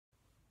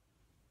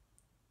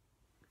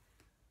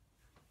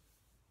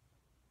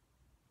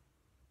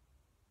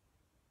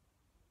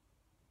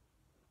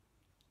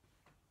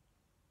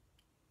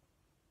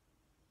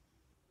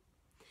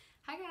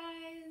Hi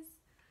guys!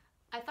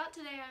 I thought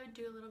today I would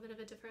do a little bit of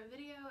a different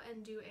video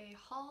and do a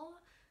haul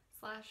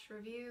slash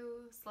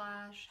review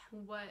slash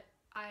what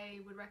I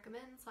would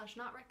recommend slash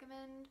not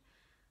recommend.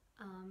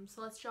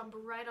 So let's jump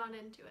right on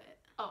into it.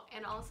 Oh,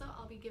 and also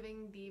I'll be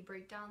giving the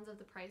breakdowns of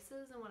the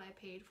prices and what I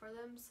paid for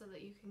them so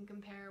that you can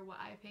compare what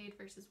I paid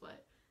versus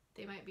what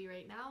they might be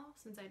right now,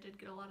 since I did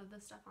get a lot of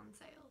this stuff on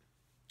sale.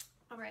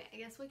 Alright, I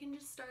guess we can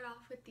just start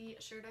off with the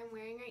shirt I'm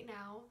wearing right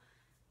now.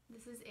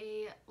 This is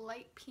a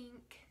light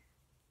pink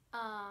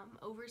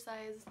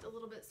oversized a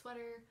little bit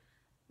sweater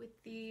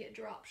with the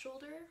drop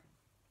shoulder.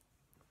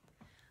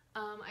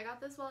 I got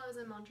this while I was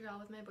in Montreal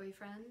with my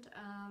boyfriend.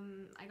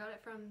 I got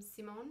it from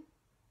Simone.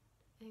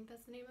 I think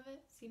that's the name of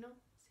it. Simone?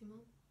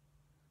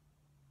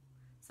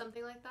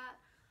 Something like that.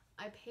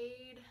 I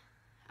paid,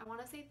 I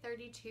want to say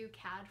 32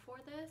 CAD for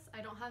this.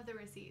 I don't have the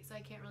receipt, so I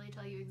can't really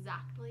tell you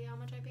exactly how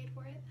much I paid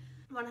for it.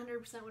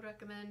 100% would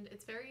recommend.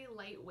 It's very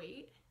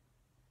lightweight,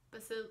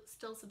 but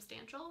still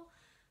substantial.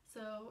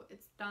 So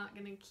it's not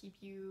gonna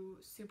keep you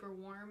super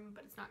warm,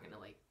 but it's not gonna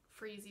like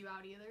freeze you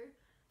out either.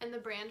 And the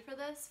brand for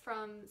this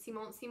from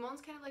Simone,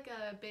 Simone's kind of like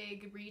a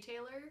big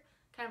retailer,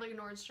 kind of like a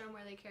Nordstrom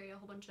where they carry a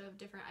whole bunch of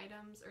different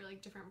items or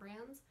like different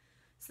brands.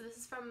 So this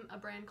is from a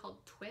brand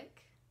called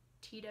Twick,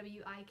 Twik.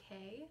 I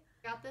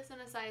got this in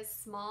a size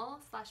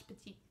small slash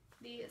petite.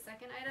 The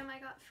second item I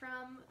got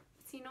from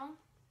Simone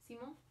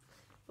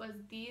was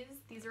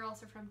these. These are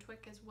also from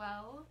Twick as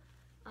well.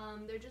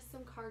 They're just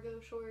some cargo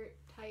short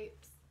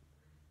types.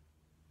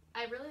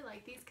 I really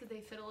like these because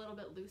they fit a little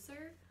bit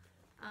looser,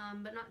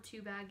 but not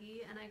too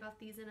baggy, and I got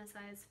these in a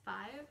size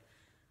 5.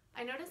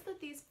 I noticed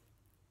that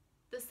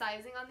the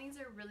sizing on these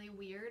are really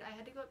weird. I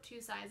had to go up 2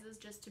 sizes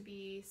just to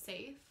be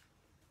safe,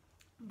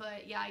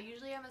 but yeah, I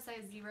usually am a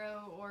size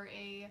 0 or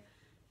a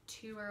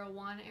 2 or a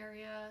 1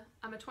 area.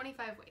 I'm a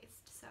 25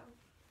 waist, so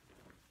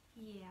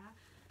yeah.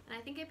 And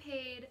I think I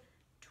paid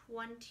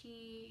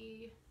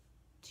 $22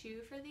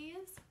 for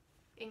these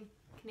in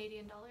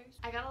Canadian dollars.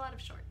 I got a lot of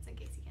shorts in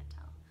case you can't tell.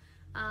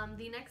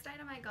 The next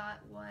item I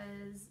got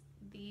was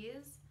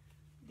these.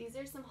 These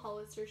are some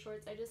Hollister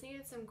shorts. I just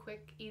needed some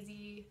quick,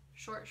 easy,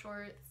 short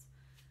shorts.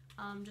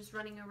 Just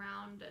running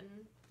around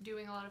and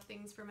doing a lot of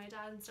things for my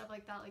dad and stuff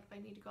like that. Like if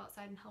I need to go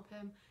outside and help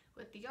him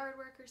with the yard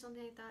work or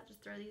something like that,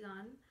 just throw these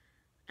on.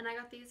 And I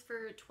got these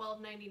for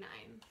 $12.99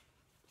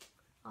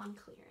 on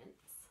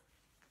clearance.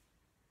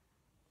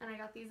 And I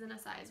got these in a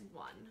size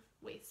 1,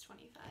 waist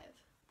 25.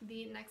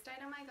 The next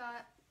item I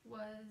got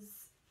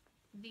was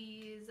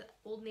these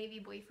Old Navy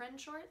boyfriend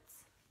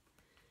shorts.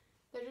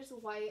 They're just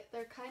white.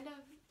 They're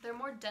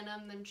more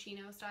denim than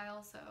chino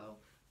style, so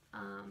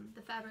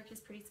the fabric is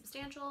pretty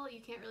substantial.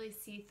 You can't really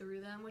see through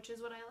them, which is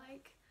what I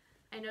like.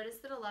 I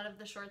noticed that a lot of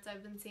the shorts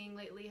I've been seeing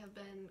lately have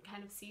been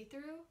kind of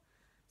see-through,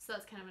 so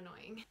that's kind of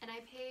annoying. And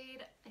I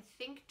paid, I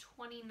think,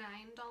 $29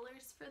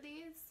 for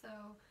these,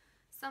 so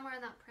somewhere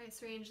in that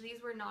price range.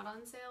 These were not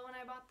on sale when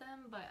I bought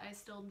them, but I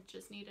still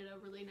just needed a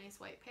really nice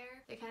white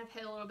pair. They kind of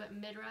hit a little bit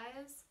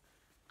mid-rise.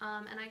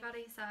 And I got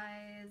a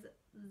size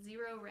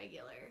 0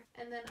 regular.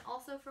 And then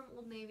also from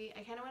Old Navy,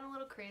 I kind of went a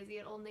little crazy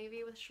at Old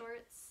Navy with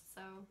shorts,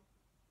 so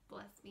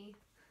bless me.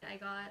 I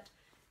got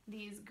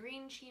these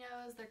green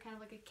chinos. They're kind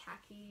of like a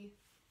khaki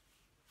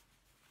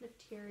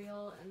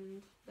material,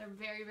 and they're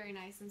very, very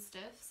nice and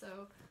stiff,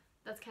 so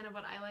that's kind of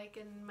what I like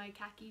in my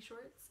khaki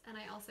shorts. And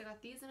I also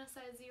got these in a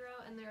size 0,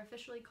 and they're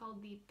officially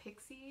called the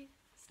Pixie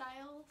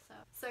style.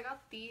 So I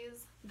got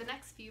these. The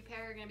next few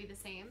pair are going to be the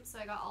same, so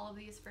I got all of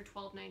these for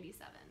 $12.97.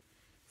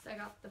 So I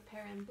got the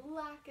pair in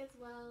black as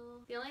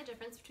well. The only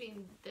difference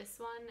between this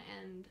one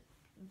and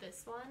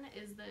this one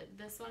is that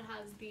this one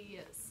has the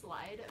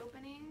slide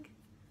opening.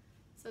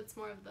 So it's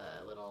more of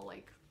the little,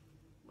 like,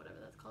 whatever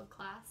that's called,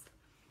 clasp.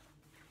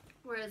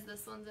 Whereas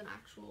this one's an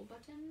actual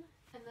button.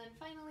 And then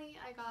finally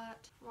I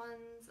got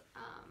ones,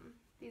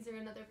 these are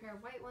another pair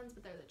of white ones,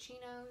 but they're the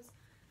chinos.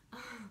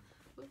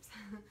 Oops.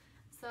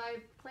 So I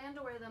plan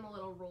to wear them a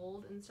little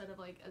rolled instead of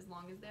like as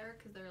long as they're,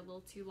 because they're a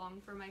little too long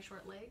for my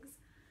short legs.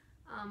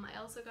 I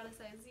also got a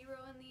size 0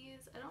 in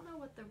these. I don't know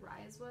what the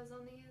rise was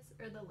on these,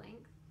 or the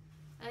length.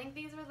 I think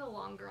these are the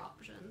longer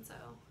option,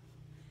 so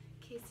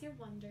in case you're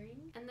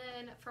wondering. And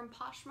then from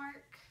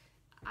Poshmark,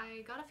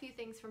 I got a few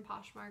things from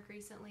Poshmark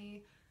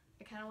recently.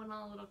 I kind of went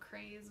on a little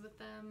craze with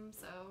them,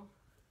 so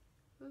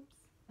oops.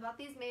 I bought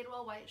these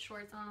Madewell white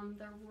shorts.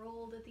 They're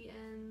rolled at the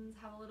ends,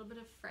 have a little bit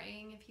of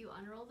fraying if you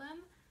unroll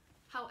them.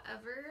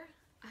 However,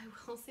 I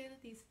will say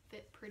that these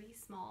fit pretty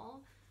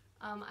small.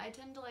 I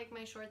tend to like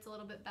my shorts a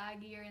little bit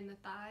baggier in the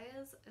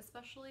thighs,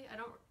 especially.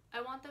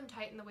 I want them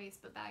tight in the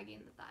waist but baggy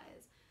in the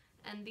thighs.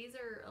 And these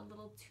are a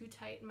little too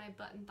tight in my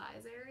butt and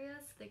thighs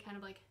areas. They kind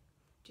of like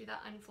do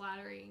that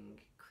unflattering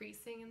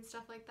creasing and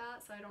stuff like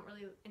that, so I don't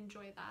really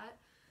enjoy that.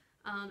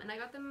 And I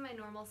got them in my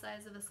normal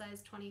size of a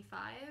size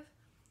 25.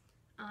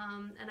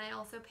 And I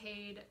also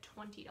paid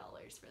 $20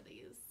 for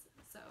these,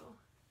 so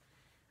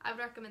I would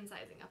recommend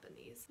sizing up in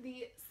these.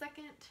 The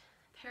second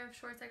pair of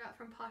shorts I got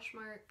from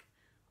Poshmark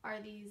are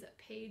these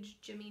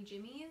Paige Jimmy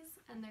Jimmies,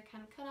 and they're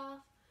kind of cut off.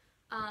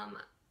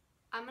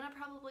 I'm gonna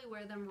probably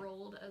wear them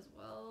rolled as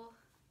well,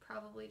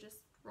 probably just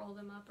roll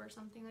them up or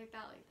something like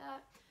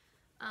that.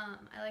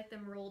 I like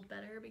them rolled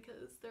better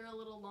because they're a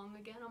little long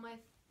again on my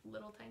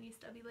little tiny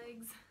stubby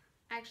legs.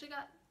 I actually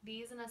got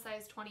these in a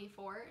size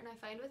 24, and I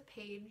find with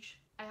Paige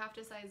I have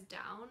to size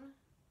down,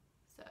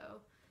 so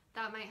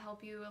that might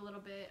help you a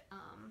little bit.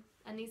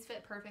 And these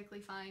fit perfectly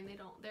fine.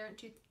 They aren't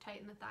too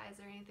tight in the thighs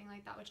or anything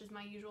like that, which is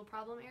my usual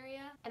problem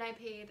area. And I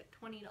paid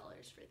 $20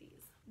 for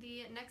these.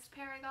 The next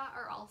pair I got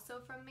are also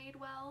from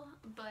Madewell,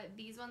 but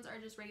these ones are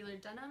just regular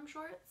denim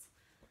shorts.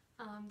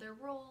 They're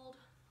rolled.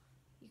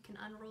 You can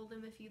unroll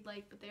them if you'd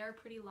like, but they are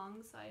pretty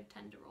long, so I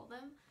tend to roll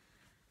them.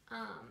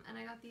 And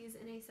I got these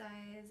in a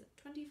size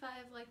 25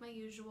 like my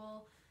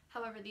usual.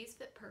 However, these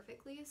fit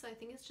perfectly, so I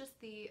think it's just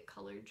the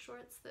colored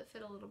shorts that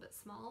fit a little bit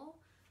small.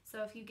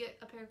 So if you get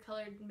a pair of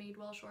colored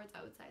Madewell shorts,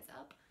 I would size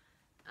up.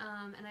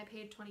 And I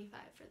paid $25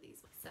 for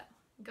these. So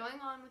going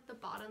on with the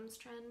bottoms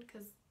trend,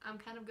 because I'm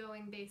kind of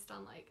going based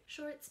on like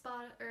shorts,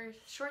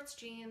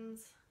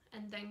 jeans,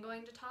 and then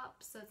going to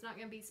tops. So it's not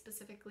going to be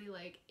specifically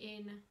like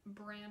in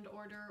brand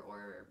order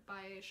or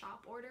by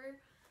shop order.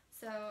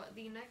 So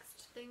the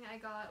next thing I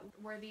got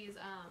were these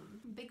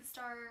Big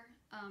Star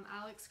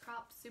Alex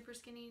cropped super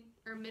skinny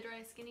or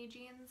mid-rise skinny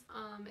jeans.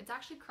 It's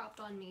actually cropped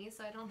on me,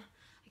 so I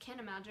can't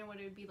imagine what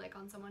it would be like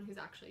on someone who's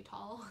actually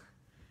tall,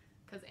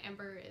 because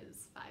Amber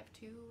is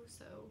 5'2",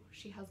 so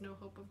she has no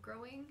hope of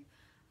growing.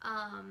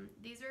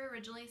 These were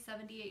originally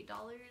 $78,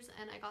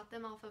 and I got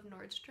them off of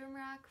Nordstrom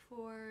Rack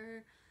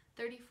for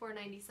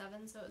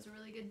 $34.97, so it was a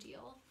really good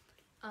deal.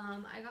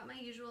 I got my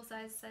usual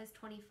size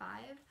 25.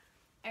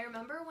 I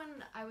remember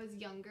when I was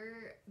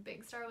younger,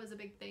 Big Star was a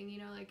big thing, you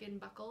know, like in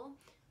Buckle,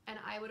 and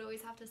I would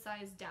always have to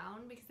size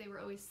down because they were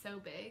always so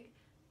big.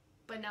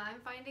 But now I'm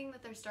finding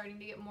that they're starting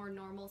to get more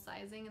normal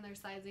sizing, and they're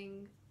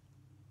sizing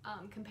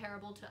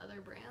comparable to other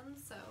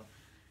brands, so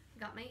I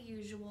got my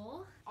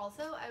usual.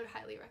 Also, I would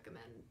highly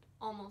recommend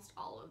almost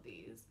all of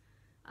these.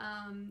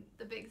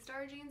 The Big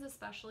Star jeans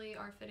especially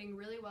are fitting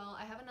really well.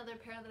 I have another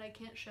pair that I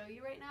can't show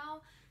you right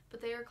now, but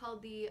they are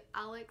called the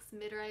Alex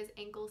Mid-Rise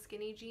Ankle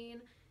Skinny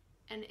Jean,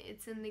 and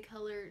it's in the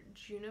color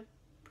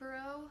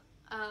Junipero.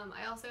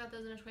 I also got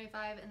those in a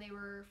 25, and they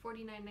were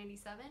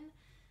 $49.97.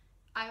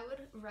 I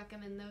would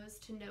recommend those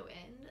to no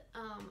end.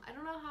 I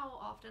don't know how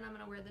often I'm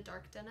going to wear the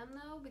dark denim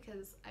though,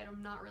 because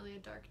I'm not really a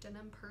dark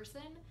denim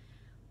person.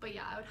 But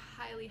yeah, I would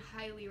highly,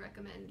 highly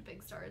recommend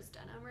Big Star's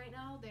denim right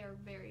now. They are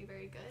very,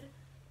 very good.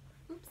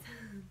 Oops.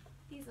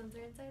 These ones are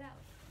inside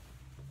out.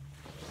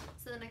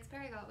 So the next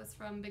pair I got was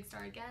from Big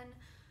Star again.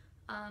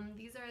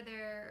 These are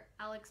their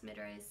Alex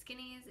Mid-Rise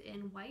Skinnies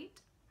in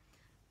white.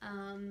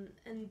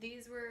 And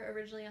these were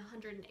originally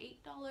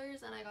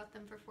 $108, and I got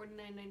them for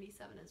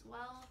 $49.97 as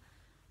well.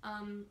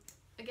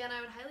 Again,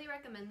 I would highly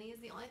recommend these.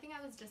 The only thing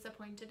I was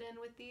disappointed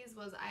in with these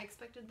was I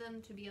expected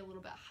them to be a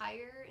little bit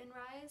higher in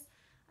rise.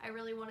 I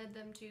really wanted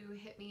them to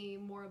hit me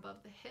more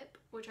above the hip,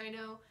 which I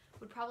know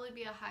would probably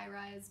be a high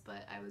rise,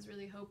 but I was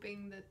really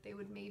hoping that they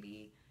would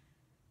maybe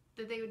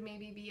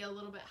be a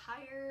little bit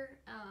higher.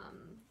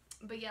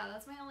 But yeah,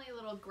 that's my only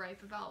little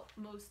gripe about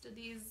most of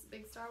these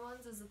Big Star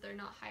ones, is that they're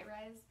not high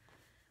rise,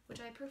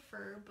 which I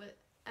prefer, but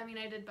I mean,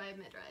 I did buy a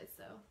mid-rise,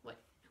 so what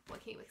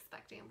can you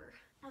expect, Amber?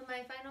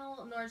 My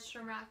final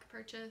Nordstrom Rack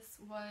purchase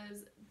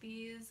was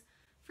these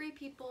Free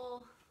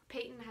People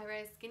Peyton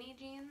high-rise skinny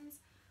jeans.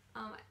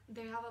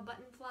 They have a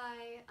button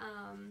fly,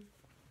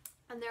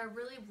 and they're a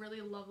really,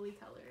 really lovely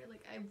color.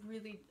 Like, I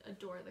really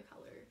adore the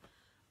color.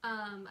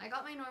 I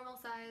got my normal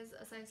size,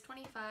 a size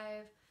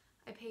 25.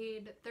 I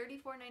paid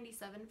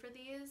 $34.97 for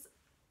these.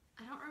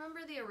 I don't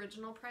remember the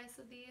original price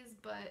of these,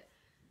 but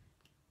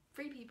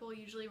Free People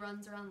usually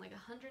runs around like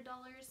 $100,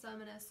 so I'm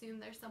gonna assume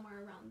they're somewhere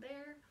around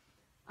there.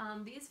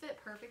 These fit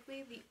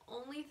perfectly. The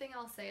only thing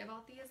I'll say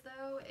about these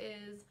though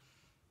is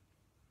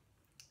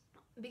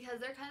because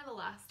they're kind of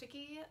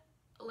elasticy,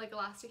 like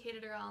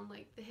elasticated around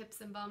like the hips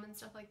and bum and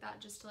stuff like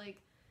that, just to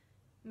like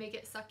make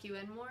it suck you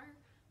in more,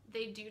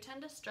 they do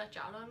tend to stretch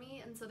out on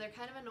me, and so they're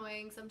kind of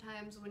annoying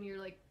sometimes when you're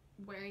like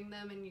wearing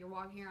them and you're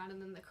walking around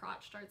and then the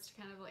crotch starts to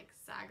kind of like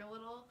sag a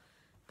little,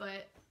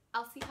 but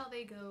I'll see how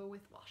they go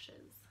with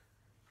washes.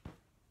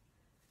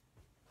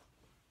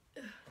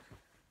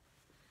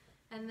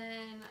 And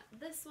then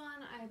this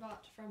one I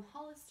bought from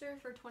Hollister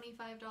for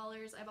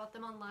 $25. I bought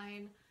them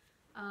online.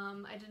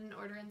 I didn't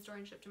order in store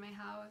and ship to my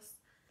house.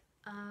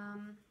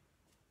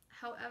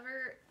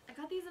 However, I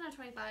got these in a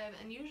 25,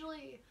 and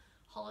usually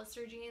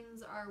Hollister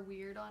jeans are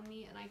weird on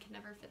me and I can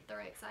never fit the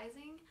right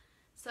sizing.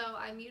 So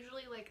I'm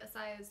usually like a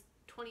size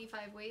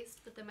 25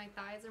 waist, but then my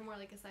thighs are more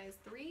like a size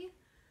 3.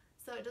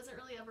 So it doesn't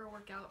really ever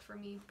work out for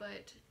me,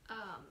 but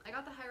I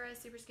got the high-rise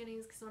super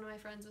skinnies because one of my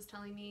friends was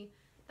telling me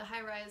the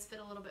high-rise fit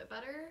a little bit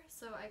better.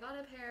 So I got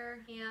a pair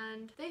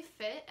and they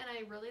fit, and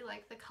I really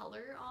like the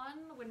color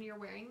on when you're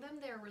wearing them.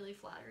 They're really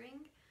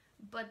flattering,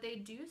 but they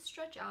do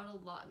stretch out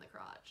a lot in the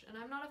crotch, and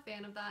I'm not a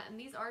fan of that. And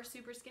these are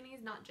super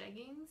skinnies, not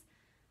jeggings.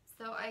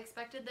 So I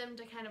expected them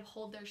to kind of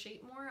hold their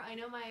shape more. I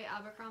know my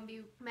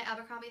Abercrombie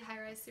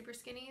high-rise super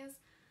skinnies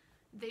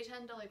they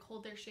tend to like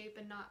hold their shape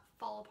and not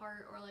fall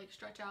apart or like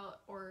stretch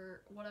out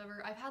or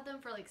whatever. I've had them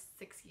for like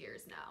 6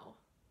 years now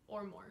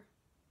or more,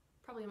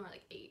 probably more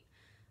like 8.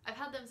 I've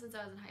had them since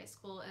I was in high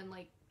school and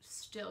like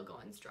still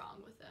going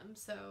strong with them.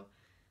 So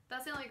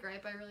that's the only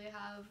gripe I really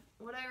have.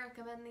 Would I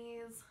recommend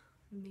these?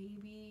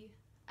 Maybe.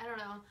 I don't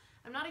know.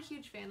 I'm not a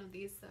huge fan of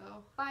these, so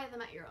buy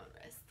them at your own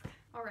risk.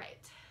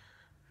 Alright.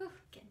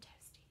 Getting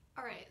toasty.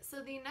 Alright,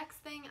 so the next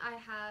thing I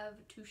have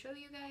to show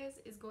you guys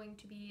is going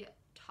to be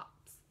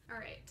tops.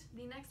 Alright,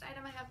 the next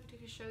item I have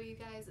to show you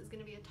guys is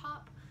going to be a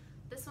top.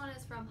 This one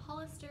is from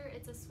Hollister.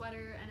 It's a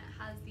sweater and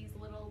it has these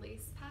little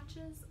lace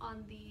patches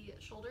on the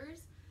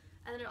shoulders.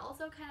 And then it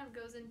also kind of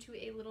goes into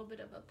a little bit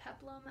of a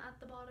peplum at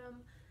the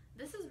bottom.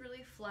 This is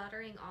really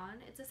flattering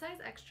on. It's a size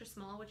extra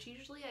small, which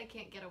usually I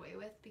can't get away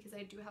with because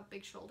I do have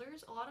big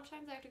shoulders. A lot of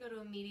times I have to go to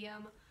a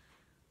medium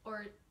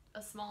or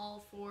a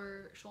small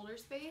for shoulder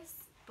space,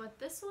 but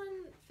this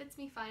one fits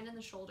me fine in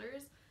the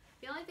shoulders.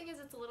 The only thing is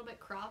it's a little bit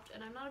cropped,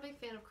 and I'm not a big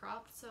fan of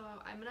cropped, so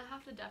I'm gonna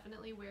have to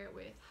definitely wear it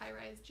with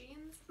high-rise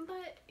jeans.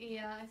 But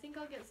yeah, I think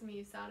I'll get some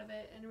use out of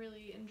it and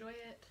really enjoy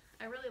it.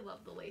 I really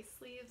love the lace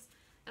sleeves.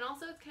 And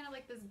also it's kind of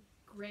like this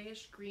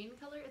grayish green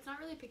color. It's not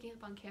really picking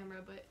up on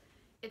camera, but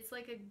it's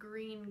like a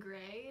green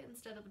gray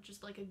instead of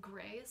just like a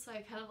gray, so I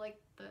kind of like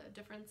the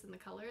difference in the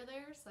color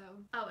there. So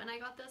oh, and I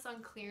got this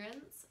on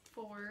clearance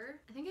for,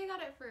 I think I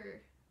got it for,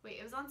 wait,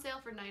 it was on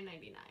sale for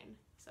 $9.99.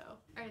 So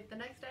alright, the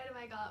next item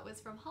I got was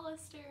from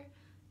Hollister.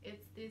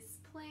 It's this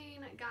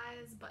plain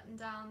guy's button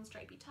down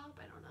stripy top.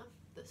 I don't know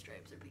if the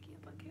stripes are picking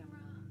up on camera.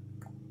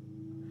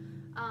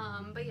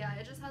 But yeah,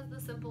 it just has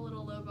the simple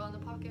little logo on the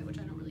pocket, which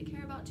I don't really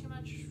care about too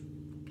much.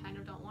 Kind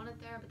of don't want it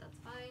there, but that's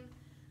fine.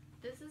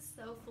 This is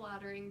so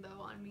flattering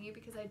though on me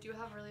because I do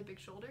have really big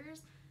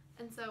shoulders,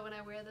 and so when I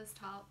wear this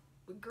top,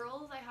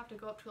 girls I have to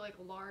go up to like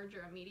a large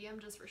or a medium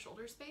just for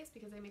shoulder space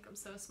because they make them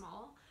so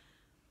small.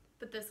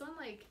 But this one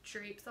like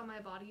drapes on my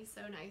body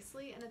so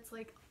nicely, and it's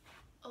like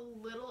a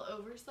little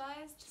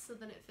oversized so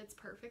then it fits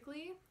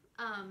perfectly.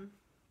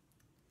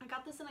 I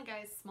got this in a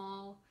guy's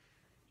small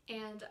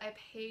and I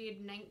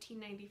paid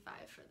 $19.95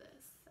 for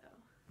this, so,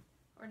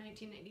 or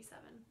 $19.97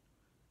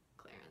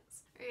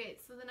 clearance. Alright,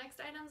 so the next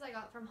items I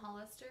got from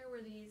Hollister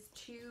were these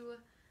two,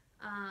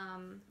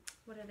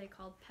 what are they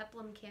called?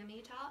 Peplum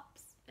cami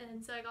tops.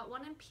 And so I got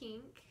one in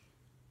pink,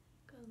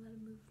 got a lot of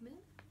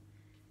movement,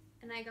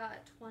 and I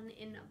got one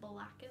in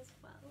black as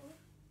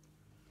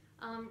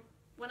well.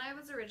 When I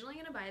was originally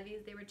going to buy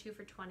these, they were 2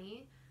 for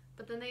 $20,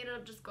 but then they ended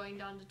up just going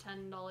down to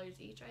 $10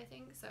 each, I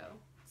think, so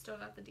still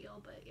got the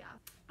deal. But yeah,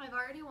 I've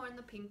already worn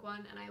the pink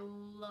one and I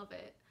love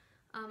it.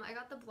 I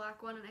got the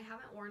black one and I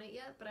haven't worn it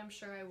yet, but I'm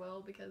sure I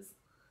will because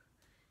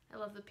I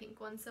love the pink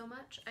one so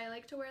much. I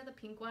like to wear the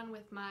pink one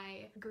with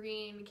my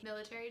green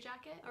military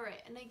jacket.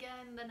 Alright, and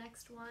again, the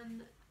next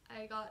one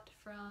I got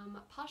from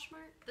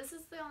Poshmark. This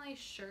is the only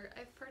shirt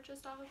I've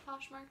purchased off of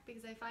Poshmark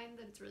because I find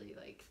that it's really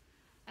like,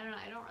 I don't know,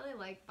 I don't really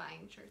like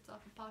buying shirts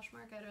off of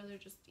Poshmark. I'd rather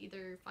just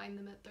either find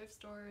them at thrift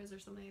stores or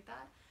something like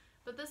that.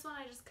 But this one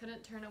I just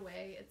couldn't turn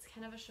away. It's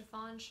kind of a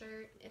chiffon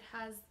shirt. It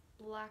has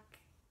black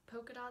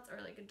polka dots or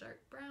like a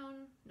dark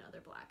brown. No,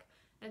 they're black.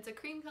 And it's a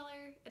cream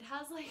color. It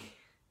has like,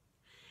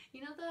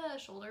 you know the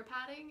shoulder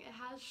padding? It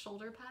has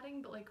shoulder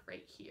padding but like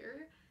right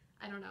here.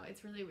 I don't know,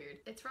 it's really weird.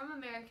 It's from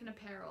American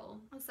Apparel,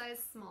 a size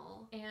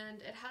small,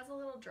 and it has a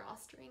little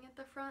drawstring at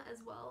the front as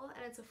well,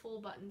 and it's a full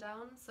button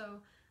down, so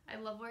I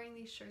love wearing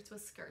these shirts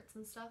with skirts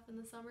and stuff in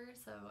the summer,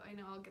 so I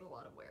know I'll get a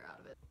lot of wear out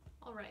of it.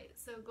 Alright,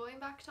 so going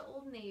back to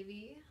Old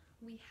Navy,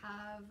 we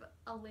have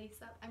a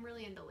lace-up. I'm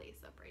really into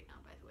lace-up right now,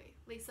 by the way.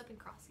 Lace-up and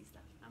crossy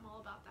stuff. I'm all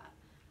about that.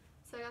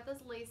 So I got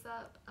this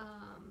lace-up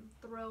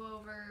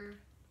throw-over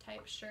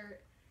type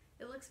shirt.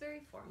 It looks very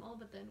formal,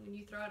 but then when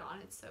you throw it on,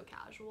 it's so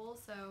casual.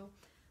 So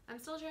I'm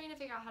still trying to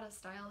figure out how to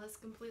style this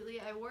completely.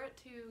 I wore it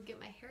to get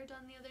my hair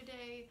done the other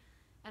day,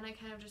 and I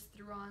kind of just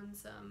threw on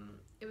some,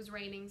 it was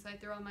raining, so I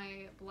threw on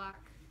my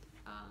black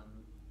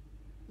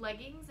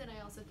leggings, and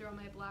I also threw on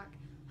my black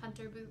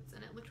hunter boots,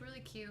 and it looked really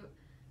cute.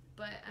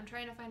 But I'm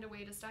trying to find a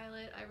way to style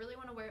it. I really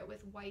want to wear it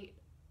with white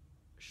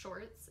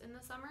shorts in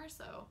the summer,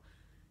 so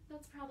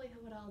that's probably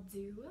what I'll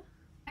do.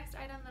 Next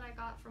item that I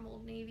got from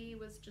Old Navy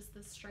was just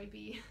this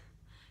stripy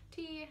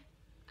tee.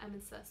 I'm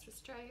obsessed with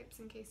stripes,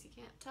 in case you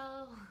can't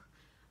tell.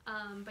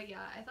 But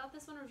yeah, I thought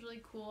this one was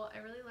really cool. I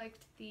really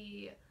liked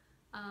the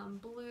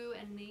blue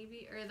and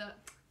navy, or the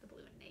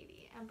blue and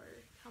navy,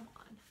 Amber, come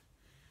on.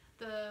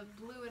 The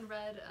blue and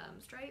red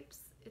stripes.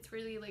 It's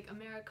really like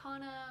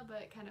Americana,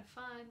 but kind of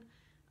fun.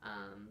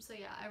 So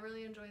yeah, I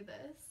really enjoyed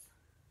this.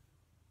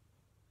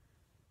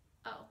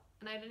 Oh,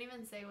 and I didn't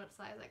even say what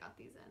size I got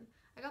these in.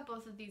 I got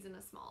both of these in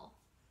a small.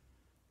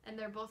 And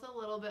they're both a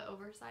little bit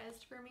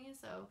oversized for me,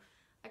 so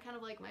I kind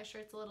of like my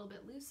shirts a little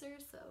bit looser,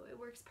 so it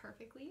works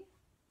perfectly.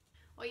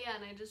 Oh yeah,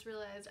 and I just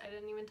realized I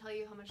didn't even tell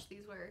you how much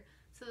these were.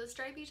 So the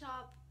stripy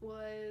top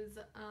was,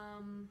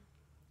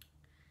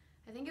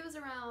 I think it was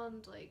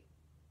around like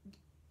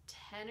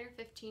 $10 or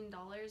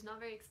 $15, not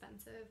very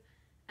expensive.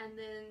 And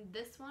then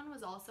this one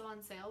was also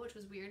on sale, which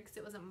was weird because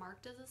it wasn't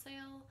marked as a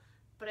sale,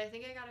 but I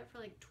think I got it for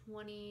like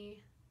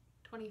 20,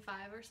 25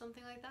 or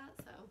something like that,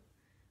 so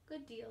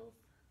good deals.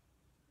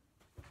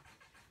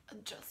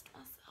 Adjust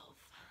myself.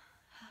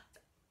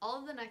 All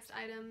of the next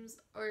items,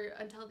 or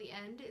until the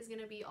end, is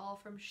going to be all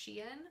from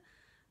Shein.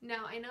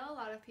 Now, I know a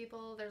lot of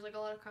people, there's like a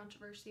lot of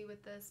controversy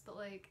with this, but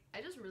like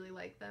I just really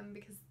like them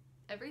because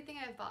everything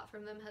I've bought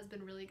from them has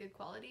been really good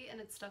quality, and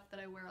it's stuff that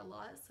I wear a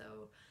lot,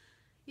 so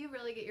you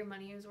really get your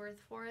money's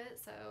worth for it.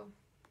 So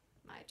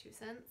my 2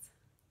 cents.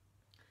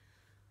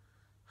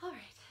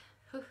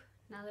 Alright,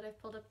 now that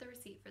I've pulled up the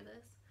receipt for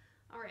this.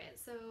 Alright,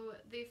 so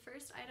the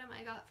first item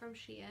I got from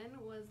Shein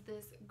was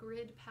this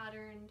grid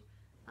patterned,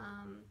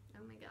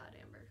 oh my god,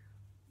 Amber,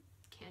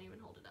 can't even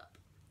hold it up.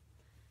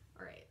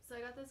 Alright, so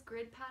I got this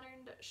grid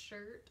patterned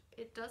shirt.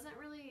 It doesn't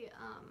really,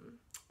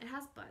 it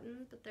has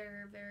buttons, but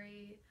they're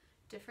very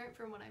different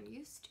from what I'm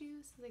used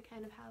to, so they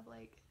kind of have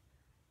like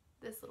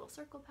this little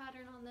circle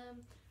pattern on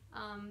them.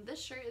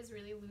 This shirt is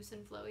really loose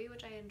and flowy,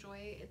 which I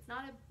enjoy.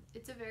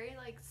 It's a very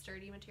like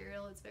sturdy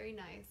material. It's very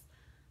nice.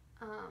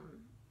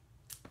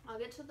 I'll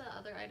get to the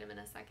other item in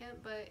a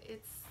second, but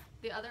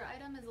the other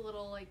item is a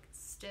little like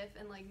stiff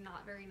and like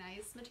not very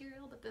nice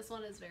material, but this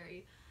one is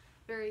very,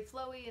 very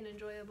flowy and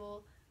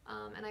enjoyable.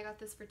 And I got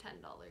this for $10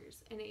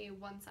 in a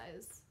one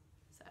size,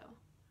 so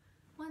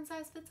one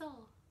size fits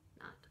all,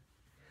 not.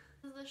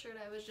 This is the shirt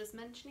I was just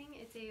mentioning.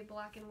 It's a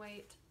black and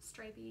white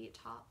stripy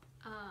top.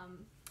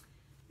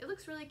 It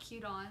looks really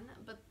cute on,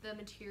 but the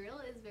material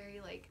is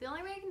very like, the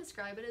only way I can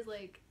describe it is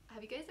like,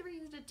 have you guys ever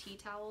used a tea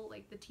towel,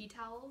 like the tea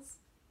towels?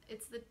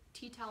 It's the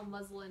tea towel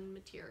muslin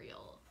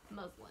material.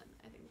 Muslin,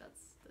 I think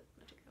that's the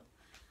material.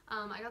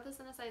 I got this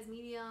in a size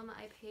medium.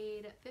 I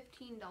paid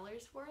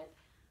 $15 for it.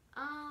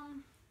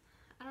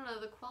 I don't know,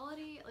 the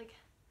quality, like,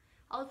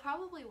 I'll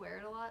probably wear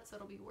it a lot, so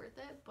it'll be worth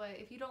it, but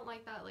if you don't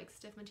like that like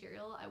stiff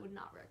material, I would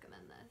not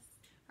recommend this.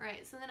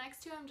 Alright, so the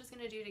next two I'm just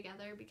going to do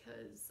together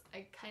because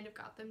I kind of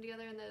got them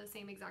together and they're the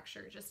same exact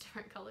shirt, just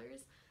different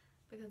colors,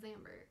 because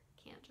Amber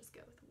can't just go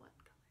with one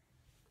color.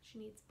 She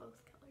needs both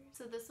colors.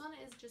 So this one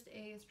is just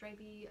a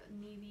stripy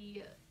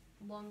navy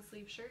long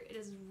sleeve shirt. It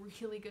is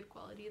really good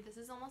quality. This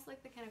is almost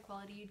like the kind of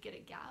quality you'd get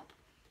at Gap,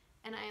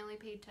 and I only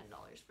paid $10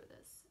 for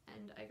this,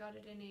 and I got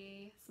it in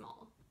a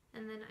small.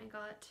 And then I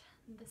got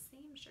the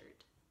same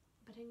shirt,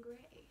 but in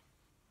gray,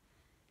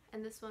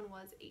 and this one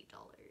was $8.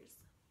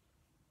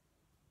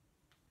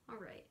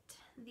 Alright,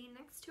 the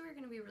next two are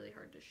going to be really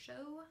hard to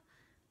show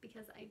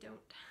because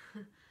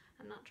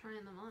I'm not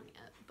trying them on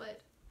yet,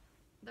 but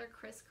they're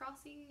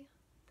crisscrossy.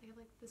 They have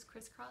like this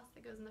crisscross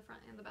that goes in the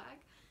front and the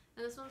back,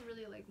 and this one's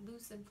really like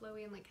loose and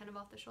flowy and like kind of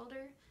off the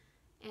shoulder,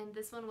 and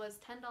this one was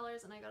 $10,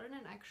 and I got it in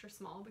an extra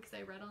small because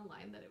I read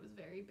online that it was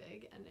very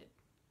big, and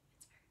it's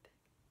very big.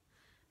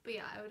 But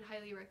yeah, I would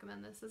highly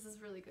recommend this. This is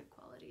really good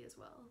quality as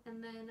well.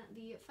 And then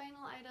the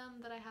final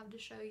item that I have to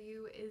show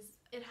you is,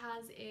 it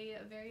has a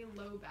very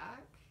low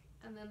back,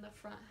 and then the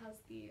front has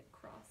the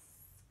cross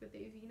with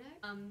a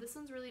v-neck. This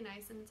one's really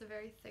nice, and it's a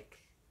very thick,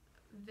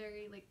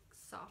 very like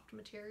soft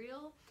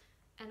material,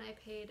 and I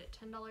paid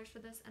 $10 for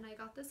this, and I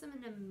got this in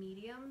a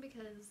medium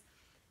because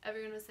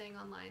everyone was saying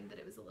online that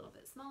it was a little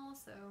bit small,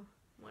 so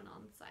went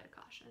on the side of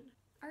caution.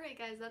 Alright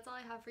guys, that's all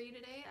I have for you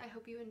today. I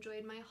hope you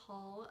enjoyed my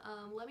haul.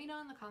 Let me know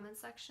in the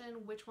comments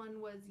section which one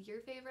was your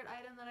favorite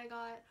item that I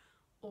got,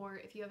 or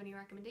if you have any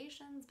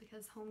recommendations,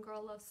 because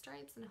homegirl loves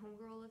stripes and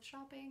homegirl loves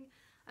shopping.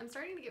 I'm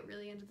starting to get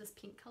really into this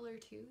pink color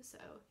too, so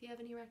if you have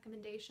any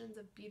recommendations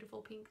of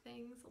beautiful pink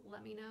things,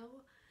 let me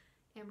know.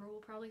 Amber will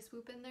probably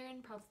swoop in there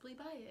and probably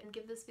buy it. And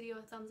give this video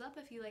a thumbs up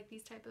if you like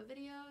these type of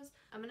videos.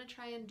 I'm gonna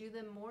try and do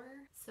them more,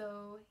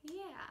 so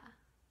yeah.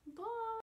 Bye!